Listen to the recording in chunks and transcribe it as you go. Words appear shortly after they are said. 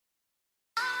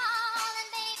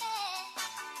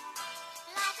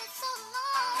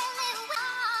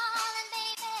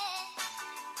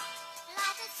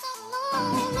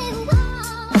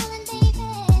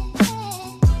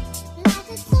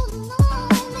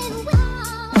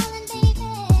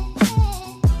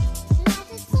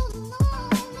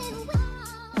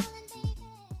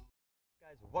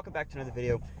another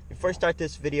video. Before I start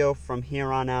this video, from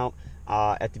here on out,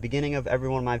 at the beginning of every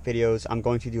one of my videos, I'm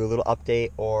going to do a little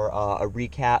update or a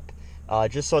recap,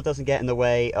 just so it doesn't get in the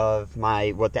way of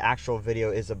what the actual video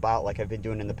is about, like I've been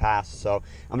doing in the past. So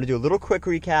I'm going to do a little quick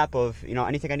recap of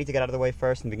anything I need to get out of the way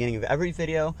first in the beginning of every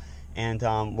video, and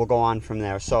we'll go on from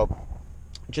there. So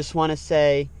just want to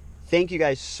say thank you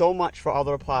guys so much for all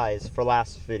the replies for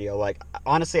last video. Like,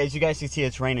 honestly, as you guys can see,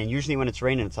 it's raining. Usually when it's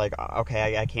raining, it's like,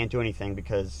 okay, I can't do anything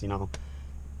because,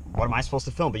 what am I supposed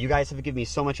to film? But you guys have given me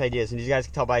so much ideas, and as you guys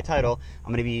can tell by the title,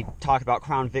 I'm going to be talking about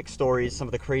Crown Vic stories, some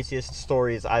of the craziest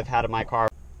stories I've had in my car.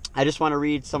 I just want to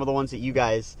read some of the ones that you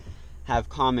guys have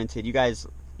commented. You guys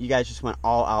just went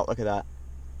all out. Look at that.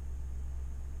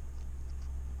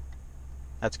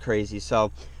 That's crazy.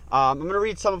 So I'm going to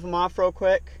read some of them off real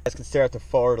quick. You guys can stare at the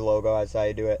Ford logo as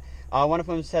I do it. One of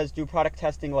them says, do product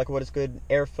testing, like what is good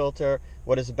air filter,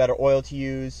 what is a better oil to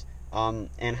use,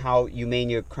 and how you main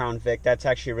your Crown Vic. That's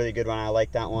actually a really good one. I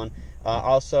like that one.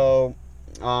 Also,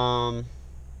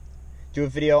 do a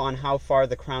video on how far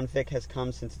the Crown Vic has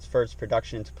come since its first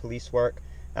production into police work.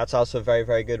 That's also a very,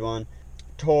 very good one.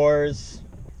 Tours,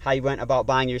 how you went about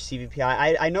buying your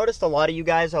CVPI. I noticed a lot of you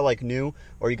guys are like new,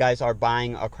 or you guys are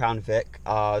buying a Crown Vic.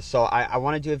 So I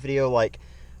want to do a video like,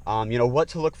 what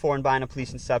to look for in buying a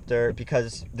police interceptor,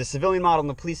 because the civilian model and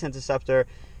the police interceptor,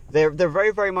 they're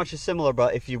very, very much similar,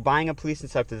 but if you're buying a police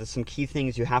interceptor, there's some key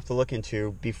things you have to look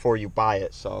into before you buy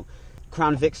it. So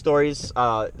Crown Vic stories,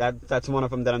 that's one of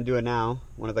them that I'm doing now,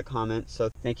 one of the comments, so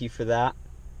thank you for that.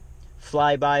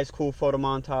 Flybys, cool photo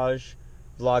montage,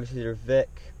 vlogs of your Vic,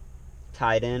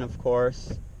 tied in, of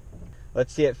course.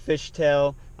 Let's see it,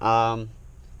 fishtail.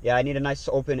 Yeah, I need a nice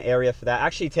open area for that.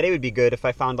 Actually, today would be good. If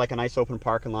I found like a nice open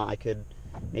parking lot, I could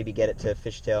maybe get it to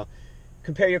fishtail.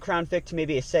 Compare your Crown Vic to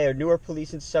maybe a newer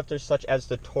police interceptor such as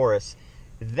the Taurus.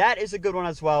 That is a good one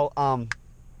as well.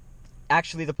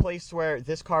 Actually, the place where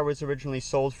this car was originally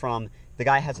sold from, the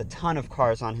guy has a ton of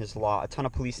cars on his lot, a ton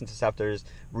of police interceptors,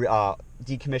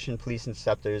 decommissioned police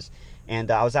interceptors, and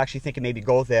I was actually thinking maybe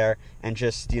go there and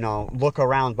just, look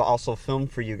around, but also film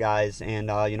for you guys, and,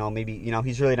 maybe,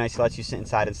 he's really nice, he lets you sit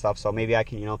inside and stuff, so maybe I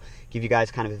can, give you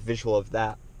guys kind of a visual of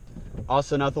that.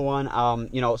 Also another one,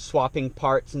 swapping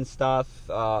parts and stuff.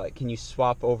 Can you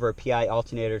swap over a PI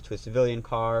alternator to a civilian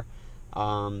car?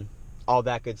 All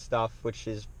that good stuff, which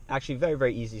is actually very,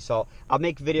 very easy. So I'll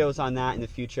make videos on that in the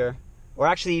future, or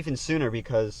actually even sooner,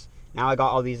 because now I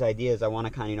got all these ideas. I want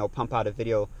to kind of, pump out a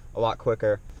video a lot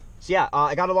quicker. So yeah,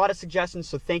 I got a lot of suggestions,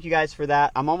 so thank you guys for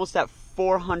that. I'm almost at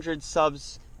 400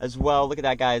 subs as well. Look at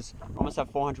that, guys. Almost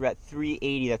at 400, at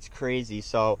 380. That's crazy.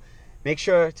 So make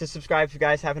sure to subscribe if you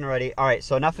guys haven't already. All right,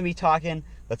 so enough of me talking.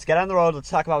 Let's get on the road. Let's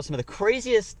talk about some of the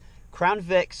craziest Crown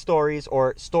Vic stories,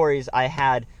 or stories I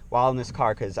had while in this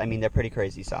car, because, they're pretty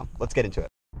crazy. So let's get into it.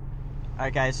 All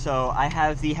right, guys, so I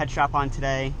have the head strap on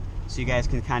today, so you guys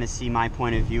can kind of see my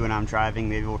point of view when I'm driving.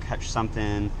 Maybe we'll catch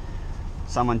someone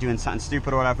doing something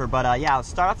stupid or whatever. But yeah, I'll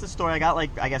start off the story. I got,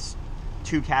 I guess,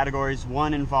 two categories.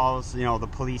 One involves, the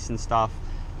police and stuff,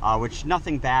 which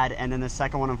nothing bad, and then the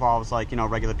second one involves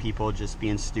regular people just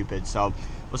being stupid. So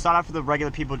we'll start off with the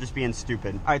regular people just being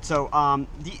stupid. All right, so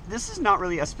this is not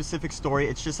really a specific story.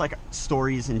 It's just like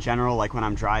stories in general, like when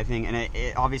I'm driving, and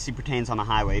it obviously pertains on the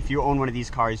highway. If you own one of these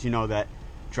cars, you know that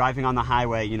driving on the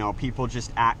highway, people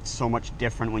just act so much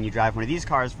different when you drive one of these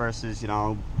cars versus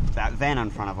that van in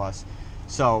front of us.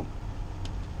 So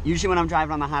usually when I'm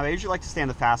driving on the highway, I usually like to stay in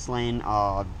the fast lane.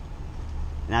 And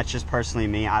that's just personally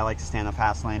me. I like to stay in the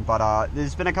fast lane. But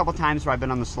there's been a couple times where I've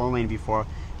been on the slow lane before.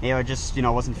 Maybe I just,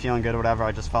 wasn't feeling good or whatever.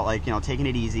 I just felt like, taking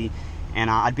it easy. And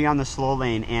I'd be on the slow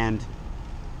lane, and,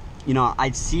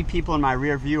 I'd see people in my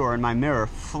rear view or in my mirror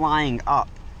flying up.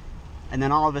 And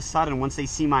then all of a sudden, once they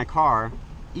see my car,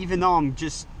 even though I'm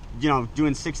just,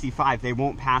 doing 65, they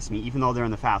won't pass me, even though they're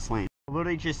in the fast lane. I'll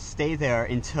literally just stay there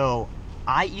until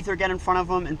I either get in front of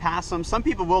them and pass them. Some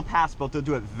people will pass, but they'll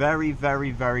do it very, very,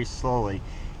 very slowly.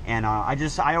 And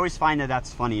I always find that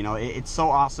that's funny. It's so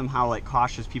awesome how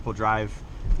cautious people drive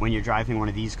when you're driving one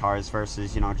of these cars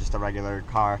versus just a regular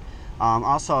car.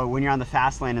 Also, when you're on the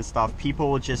fast lane and stuff,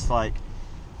 people will just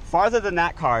farther than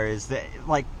that car is, that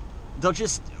they'll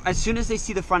just, as soon as they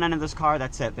see the front end of this car,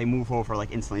 that's it, they move over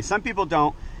instantly. Some people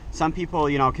don't. Some people,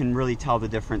 can really tell the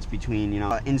difference between,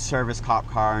 an in-service cop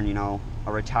car and,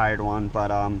 a retired one.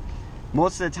 But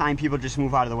most of the time, people just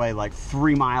move out of the way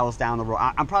 3 miles down the road.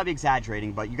 I'm probably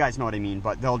exaggerating, but you guys know what I mean.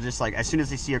 But they'll just, as soon as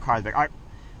they see a car, they're like, all right,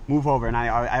 move over. And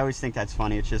I always think that's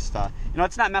funny. It's just,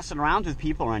 it's not messing around with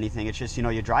people or anything. It's just,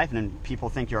 you're driving and people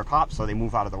think you're a cop, so they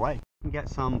move out of the way. get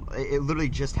some. It literally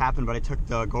just happened, but I took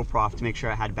the GoPro off to make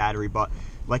sure I had battery. But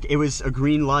like, it was a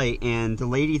green light, and the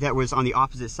lady that was on the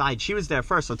opposite side, she was there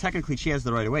first, so technically she has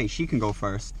the right of way. She can go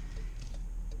first.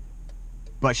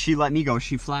 But she let me go.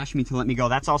 She flashed me to let me go.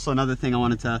 That's also another thing I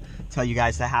wanted to tell you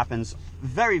guys that happens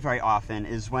very, very often,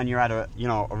 is when you're at a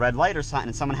red light or something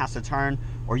and someone has to turn,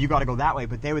 or you got to go that way,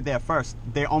 but they were there first.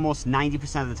 They almost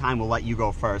 90% of the time will let you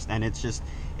go first, and it's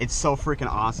so freaking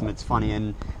awesome. It's funny.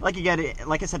 And like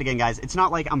I said again, guys, it's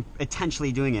not like I'm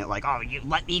intentionally doing it like, oh, you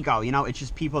let me go, it's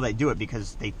just people that do it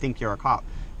because they think you're a cop.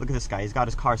 Look at this guy. He's got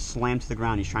his car slammed to the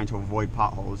ground. He's trying to avoid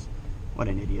potholes. What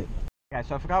an idiot. Okay,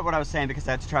 so I forgot what I was saying because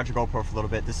I had to charge a GoPro for a little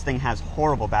bit. This thing has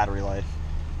horrible battery life.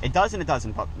 It does and it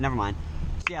doesn't, but never mind.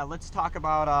 So yeah, let's talk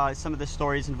about some of the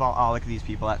stories involved. Oh, look at these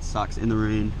people. That sucks. In the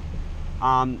rain.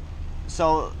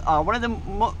 So one of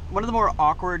the more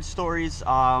awkward stories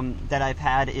that I've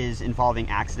had is involving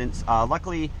accidents.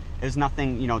 Luckily, it was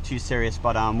nothing too serious.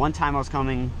 But one time I was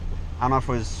coming, I don't know if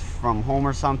it was from home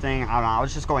or something. I don't know. I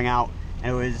was just going out.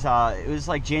 And it was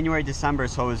like January, December,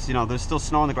 so it was, there's still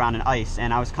snow on the ground and ice,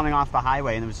 and I was coming off the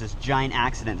highway, and there was this giant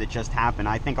accident that just happened.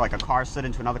 I think like a car slid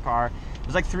into another car. It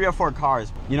was like 3 or 4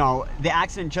 cars. The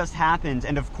accident just happened,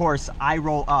 and of course, I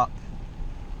roll up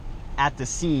at the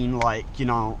scene like,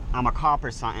 I'm a cop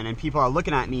or something, and people are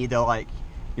looking at me, they're like,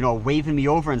 waving me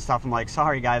over and stuff. I'm like,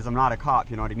 sorry guys, I'm not a cop,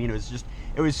 you know what I mean?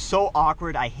 It was so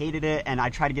awkward. I hated it, and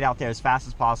I tried to get out there as fast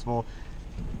as possible.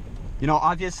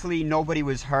 Obviously nobody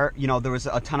was hurt. There was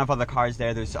a ton of other cars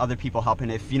there. There's other people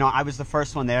helping. If, I was the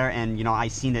first one there and, I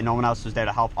seen that no one else was there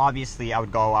to help, obviously I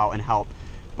would go out and help.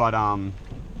 But,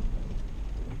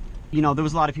 there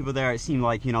was a lot of people there. It seemed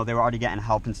like, they were already getting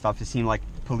help and stuff. It seemed like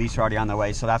police were already on their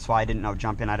way. So that's why I didn't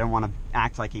jump in. I didn't want to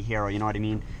act like a hero, you know what I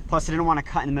mean? Plus, I didn't want to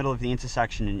cut in the middle of the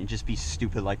intersection and just be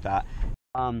stupid like that.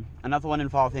 Another one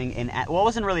involving, well, it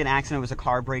wasn't really an accident. It was a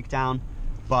car breakdown.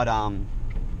 But,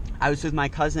 I was with my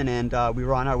cousin, and we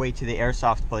were on our way to the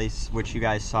airsoft place, which you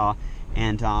guys saw,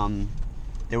 and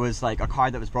there was like a car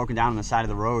that was broken down on the side of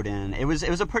the road, and it was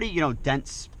a pretty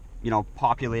dense,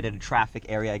 populated traffic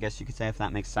area, I guess you could say, if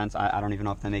that makes sense. I don't even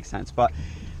know if that makes sense, but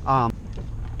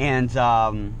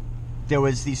there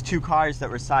was these 2 cars that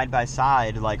were side by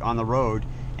side, like on the road,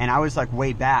 and I was like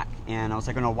way back, and I was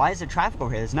like, oh no, why is there traffic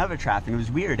over here? There's never traffic. It was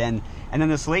weird. And then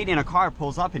this lady in a car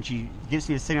pulls up, and she gives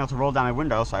me a signal to roll down my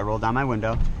window, so I rolled down my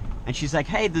window. And she's like,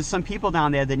 hey, there's some people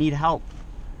down there that need help.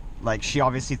 Like, she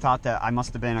obviously thought that I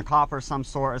must have been a cop or some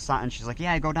sort or something. She's like,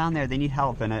 yeah, go down there, they need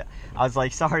help. And I was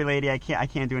like, sorry lady, I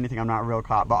can't do anything, I'm not a real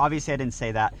cop. But obviously I didn't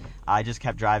say that. I just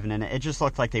kept driving, and it just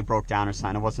looked like they broke down or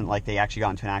something. It wasn't like they actually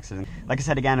got into an accident. Like I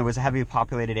said, again, it was a heavily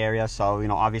populated area, so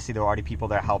obviously there were already people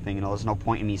there helping. There's no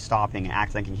point in me stopping and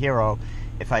acting like a hero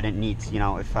if I didn't need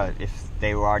to, if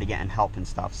they were already getting help and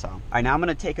stuff. So all right, now I'm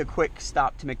gonna take a quick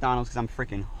stop to McDonald's because I'm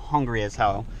freaking hungry as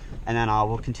hell, and then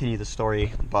we'll continue the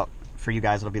story, but for you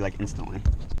guys it'll be like instantly.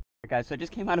 Alright guys, so I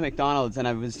just came out of McDonald's, and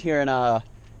I was hearing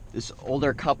this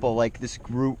older couple, like this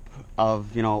group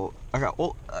of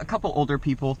a couple older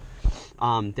people.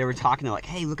 They were talking, they're like,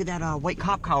 hey, look at that white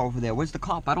cop car over there. Where's the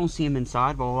cop? I don't see him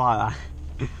inside, blah blah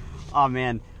blah. Oh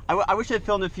man, I wish I had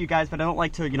filmed it for you guys, but I don't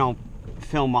like to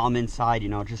film while I'm inside,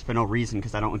 just for no reason,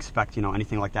 because I don't expect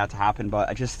anything like that to happen. But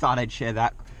I just thought I'd share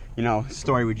that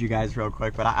story with you guys real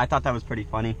quick. But I thought that was pretty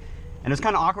funny, and it was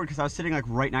kind of awkward because I was sitting like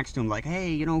right next to him, like,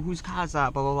 hey, whose car's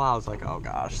that, blah blah blah. I was like, oh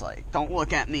gosh, like, don't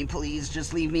look at me, please,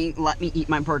 just leave me, let me eat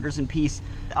my burgers in peace.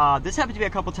 This happened to be a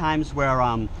couple times where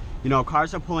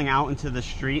cars are pulling out into the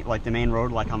street, like the main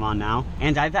road like I'm on now,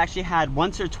 and I've actually had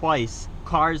once or twice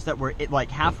cars that were like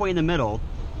halfway in the middle.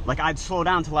 Like, I'd slow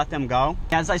down to let them go.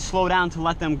 As I slow down to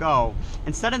let them go,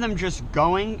 instead of them just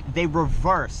going, they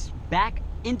reverse back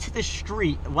into the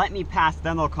street, let me pass,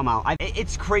 then they'll come out.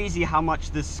 It's crazy how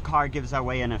much this car gives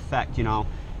away an effect, and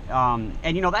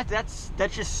that's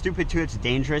just stupid too. It's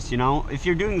dangerous, If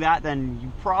you're doing that, then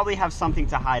you probably have something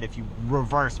to hide if you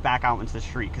reverse back out into the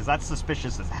street, because that's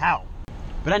suspicious as hell.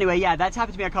 But anyway, yeah, that's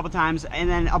happened to me a couple times, and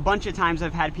then a bunch of times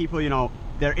I've had people,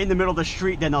 they're in the middle of the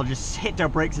street, then they'll just hit their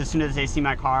brakes as soon as they see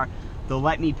my car. They'll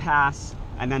let me pass,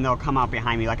 and then they'll come out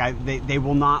behind me. Like, they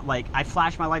will not, like, I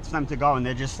flash my lights for them to go, and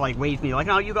they just like wave me like,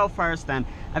 no, you go first. Then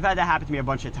I've had that happen to me a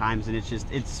bunch of times, and it's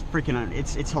freaking,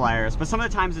 it's hilarious. But some of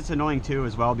the times it's annoying too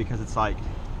as well, because it's like,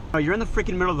 you're in the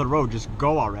freaking middle of the road, just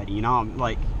go already, I'm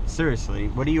like, seriously,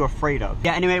 what are you afraid of?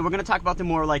 Yeah, anyway, we're gonna talk about the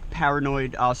more like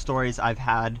paranoid stories I've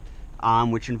had,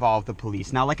 which involve the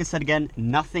police. Now, like I said again,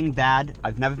 nothing bad.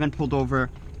 I've never been pulled over,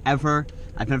 ever.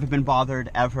 I've never been bothered,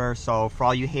 ever. So for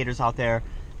all you haters out there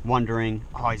wondering,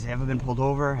 oh, has he ever been pulled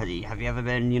over? Have you ever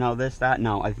been, this, that?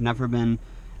 No, I've never been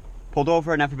pulled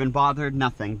over, never been bothered,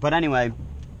 nothing. But anyway,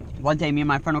 one day me and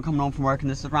my friend were coming home from work, and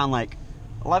this is around like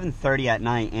 11:30 at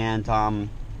night, and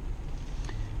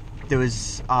there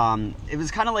was it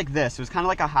was kind of like this. It was kind of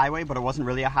like a highway, but it wasn't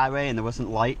really a highway, and there wasn't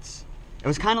lights. It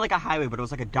was kind of like a highway, but it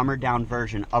was like a dumber down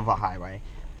version of a highway.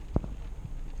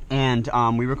 And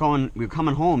we were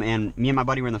coming home, and me and my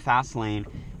buddy were in the fast lane,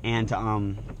 and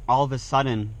all of a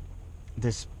sudden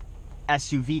this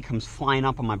SUV comes flying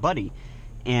up on my buddy.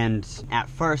 And at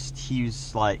first he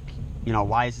was like, you know,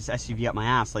 why is this SUV up my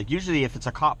ass? Like, usually if it's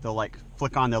a cop, they'll like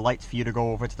flick on their lights for you to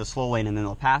go over to the slow lane, and then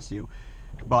they'll pass you.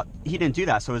 But he didn't do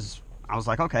that, so I was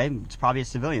like, okay, it's probably a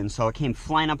civilian. So it came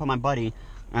flying up on my buddy,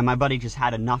 and my buddy just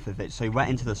had enough of it. So he went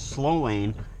into the slow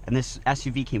lane, and this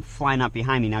SUV came flying up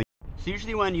behind me. Now, so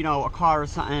usually when, you know, a car or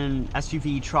something,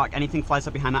 SUV, truck, anything flies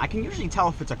up behind me, I can usually tell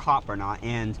if it's a cop or not.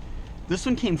 And this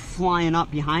one came flying up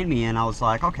behind me, and I was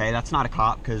like, okay, that's not a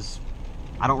cop, because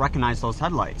I don't recognize those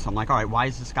headlights. I'm like, all right, why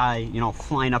is this guy, you know,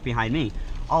 flying up behind me?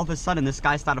 All of a sudden, this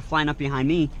guy started flying up behind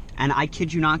me, and I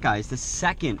kid you not, guys, the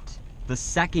second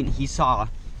he saw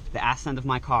the ass end of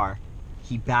my car,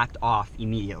 he backed off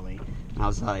immediately. And I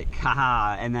was like,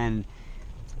 haha. And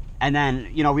then,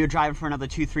 you know, we were driving for another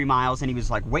 2-3 miles, and he was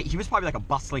like, wait, he was probably like a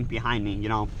bus link behind me, you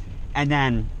know. And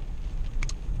then,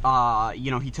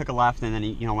 you know, he took a left, and then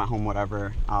he, you know, went home,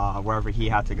 whatever, wherever he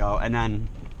had to go. And then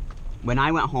when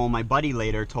I went home, my buddy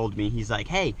later told me, he's like,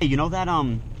 hey, you know that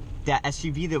that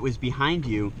SUV that was behind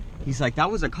you? He's like, that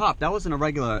was a cop, that wasn't a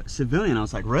regular civilian. I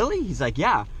was like, really? He's like,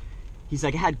 yeah. He's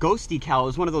like, it had ghost decal. It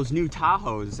was one of those new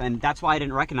Tahoes, and that's why I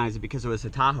didn't recognize it, because it was a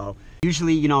Tahoe.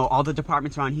 Usually, you know, all the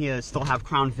departments around here still have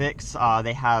Crown Vics.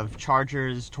 They have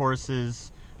Chargers,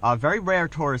 Tauruses, very rare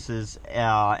Tauruses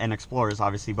and Explorers,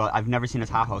 obviously, but I've never seen a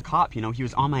Tahoe. Cop, you know, he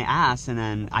was on my ass, and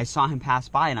then I saw him pass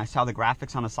by, and I saw the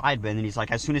graphics on the side bin, and he's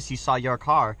like, as soon as he saw your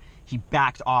car, he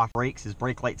backed off brakes. His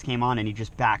brake lights came on, and he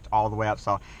just backed all the way up.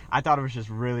 So I thought it was just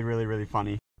really, really, really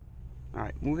funny. All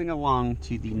right, moving along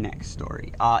to the next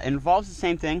story. It involves the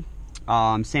same thing,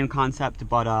 same concept,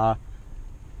 but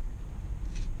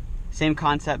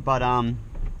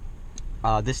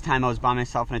this time I was by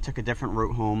myself, and I took a different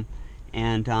route home.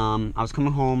 And I was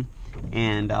coming home,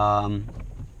 and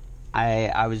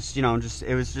I was, you know,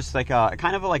 it was just like a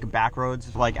kind of like a back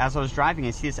roads. Like, as I was driving,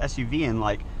 I see this SUV, and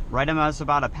like right as I was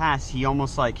about to pass, he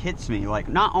almost like hits me. Like,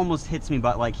 not almost hits me,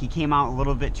 but like he came out a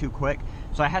little bit too quick.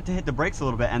 So I had to hit the brakes a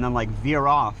little bit and then like veer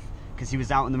off, because he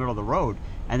was out in the middle of the road.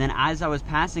 And then as I was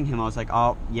passing him, I was like,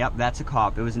 oh, yep, that's a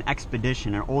cop. It was an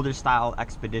Expedition, an older style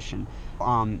Expedition.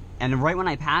 And right when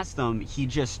I passed him, he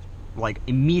just like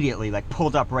immediately like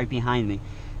pulled up right behind me.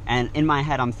 And in my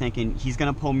head, I'm thinking, he's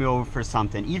gonna pull me over for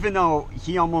something. Even though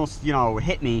he almost, you know,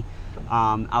 hit me,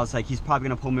 I was like, he's probably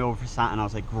gonna pull me over for something. I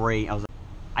was like, great.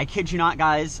 I kid you not,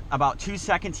 guys, about 2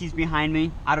 seconds he's behind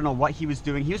me. I don't know what he was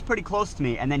doing. He was pretty close to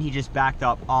me, and then he just backed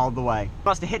up all the way. He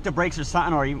must have hit the brakes or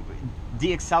something, or he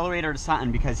de-accelerated or something,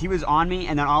 because he was on me,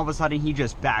 and then all of a sudden he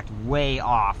just backed way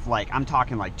off. Like, I'm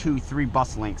talking like 2-3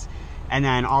 bus lengths. And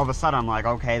then all of a sudden I'm like,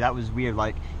 okay, that was weird.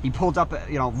 Like, he pulled up,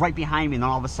 you know, right behind me, and then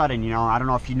all of a sudden, you know, I don't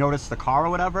know if you noticed the car or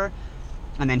whatever,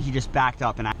 and then he just backed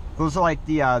up. And those are like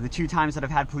the 2 times that I've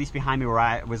had police behind me where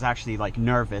I was actually like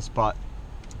nervous. But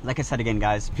like I said again,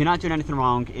 guys, if you're not doing anything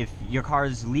wrong, if your car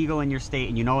is legal in your state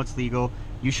and you know it's legal,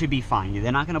 you should be fine.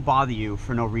 They're not going to bother you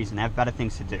for no reason. They have better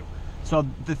things to do. So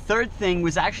the third thing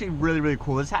was actually really, really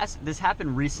cool. This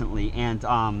happened recently,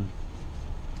 and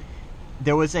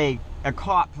there was a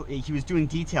cop. He was doing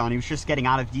detail, and he was just getting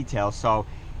out of detail. So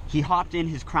he hopped in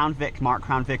his Crown Vic, marked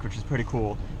Crown Vic, which is pretty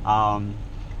cool.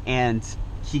 And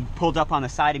he pulled up on the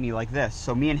side of me like this.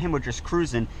 So me and him were just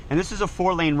cruising, and this is a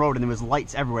 4-lane road, and there was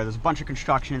lights everywhere. There's a bunch of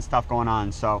construction and stuff going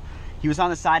on. So he was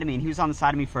on the side of me, and he was on the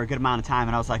side of me for a good amount of time,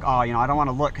 and I was like, oh, you know, I don't want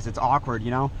to look because it's awkward,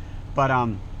 you know. But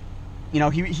you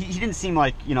know, he didn't seem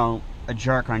like, you know, a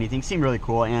jerk or anything. He seemed really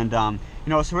cool. And you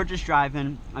know, so we're just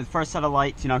driving. The first set of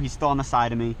lights, you know, he's still on the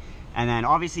side of me, and then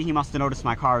obviously he must have noticed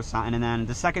my car or something. And then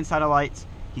the second set of lights,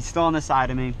 he's still on the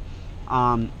side of me.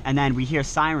 And then we hear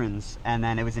sirens, and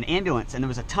then it was an ambulance, and there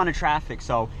was a ton of traffic.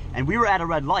 So, and we were at a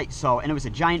red light, so, and it was a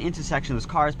giant intersection. There was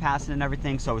cars passing and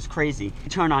everything, so it was crazy. He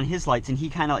turned on his lights, and he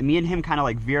kind of, me and him kind of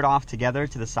like veered off together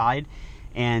to the side,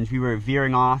 and we were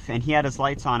veering off, and he had his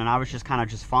lights on, and I was just kind of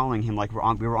just following him like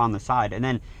we were on the side. And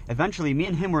then eventually me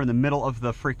and him were in the middle of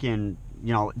the freaking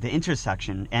you know, the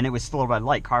intersection, and it was still a red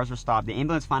light. Cars were stopped. The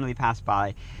ambulance finally passed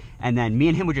by, and then me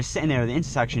and him were just sitting there at the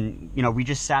intersection. You know, we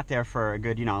just sat there for a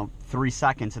good, you know, 3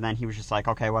 seconds, and then he was just like,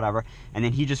 okay, whatever. And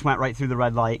then he just went right through the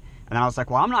red light, and then I was like,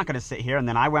 well, I'm not going to sit here. And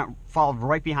then I followed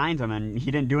right behind him, and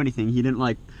he didn't do anything. He didn't,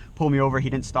 like, pull me over. He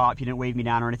didn't stop. He didn't wave me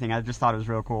down or anything. I just thought it was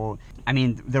real cool. I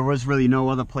mean, there was really no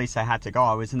other place I had to go.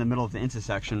 I was in the middle of the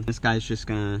intersection. This guy's just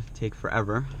going to take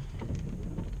forever.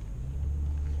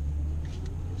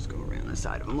 Just go around the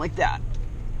side of him like that.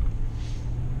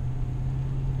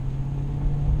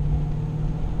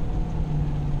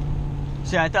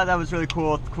 So yeah, I thought that was really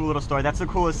cool little story. That's the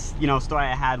coolest, you know, story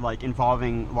I had, like,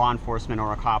 involving law enforcement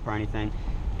or a cop or anything.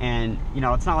 And, you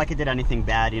know, it's not like I did anything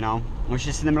bad, you know. I was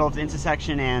just in the middle of the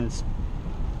intersection, and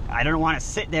I didn't want to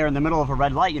sit there in the middle of a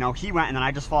red light, you know. He went, and then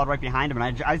I just followed right behind him,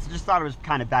 and I just thought it was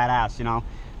kind of badass, you know.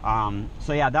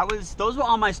 So yeah, those were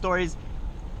all my stories.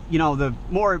 You know, the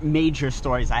more major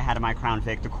stories I had in my Crown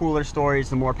Vic, the cooler stories,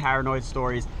 the more paranoid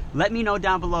stories. Let me know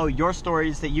down below your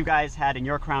stories that you guys had in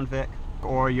your Crown Vic,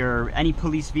 or any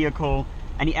police vehicle,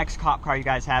 any ex-cop car you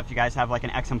guys have. If you guys have like an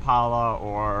ex-Impala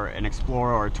or an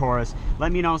Explorer or a Taurus,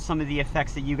 let me know some of the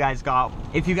effects that you guys got.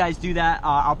 If you guys do that,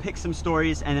 I'll pick some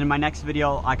stories, and then in my next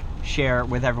video I'll share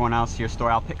with everyone else your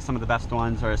story. I'll pick some of the best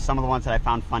ones, or some of the ones that I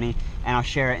found funny, and I'll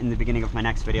share it in the beginning of my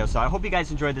next video. So I hope you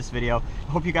guys enjoyed this video.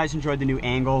 I hope you guys enjoyed the new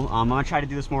angle. I'm gonna try to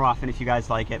do this more often if you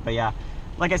guys like it. But yeah,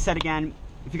 like I said again,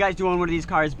 if you guys do own one of these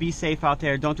cars, be safe out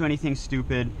there. Don't do anything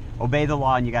stupid. Obey the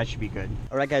law, and you guys should be good.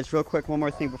 All right, guys, real quick, one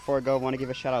more thing before I go. I want to give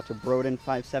a shout out to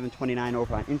Broden5729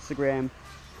 over on Instagram,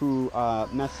 who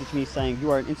messaged me saying,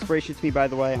 you are an inspiration to me, by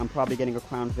the way. I'm probably getting a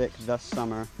Crown Vic this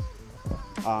summer.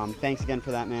 Thanks again for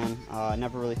that, man. I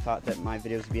never really thought that my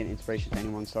videos would be an inspiration to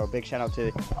anyone, so big shout out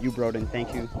to you, Broden.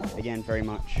 Thank you again very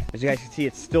much. As you guys can see,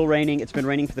 it's still raining. It's been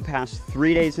raining for the past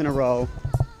 3 days in a row.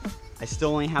 I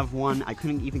still only have one. I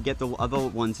couldn't even get the other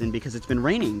ones in because it's been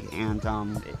raining, and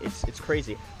it's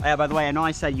crazy. Oh, yeah, by the way, I know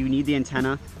I said you need the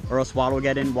antenna or else water will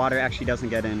get in. Water actually doesn't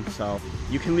get in, so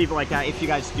you can leave it like that if you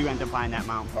guys do end up buying that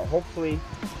mount. But hopefully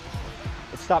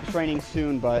it stops raining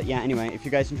soon. But yeah, anyway, if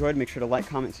you guys enjoyed, make sure to like,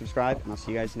 comment, subscribe, and I'll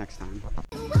see you guys next time.